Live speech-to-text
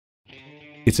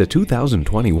It's a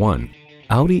 2021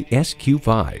 Audi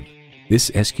SQ5.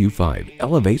 This SQ5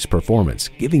 elevates performance,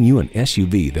 giving you an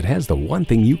SUV that has the one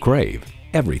thing you crave,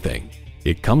 everything.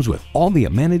 It comes with all the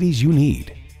amenities you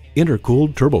need.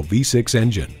 Intercooled turbo V6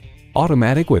 engine,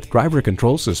 automatic with driver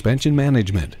control suspension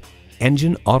management,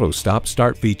 engine auto stop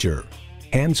start feature,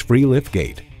 hands-free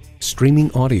liftgate,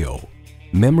 streaming audio,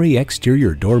 memory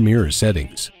exterior door mirror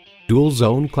settings, dual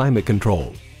zone climate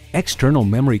control, external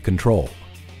memory control,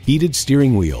 heated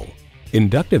steering wheel,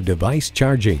 inductive device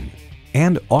charging,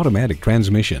 and automatic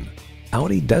transmission.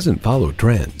 Audi doesn't follow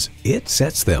trends, it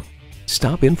sets them.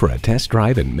 Stop in for a test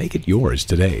drive and make it yours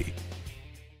today.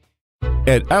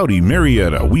 At Audi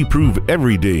Marietta, we prove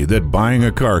every day that buying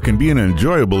a car can be an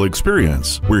enjoyable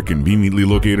experience. We're conveniently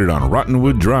located on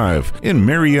Rottenwood Drive in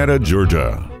Marietta,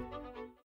 Georgia.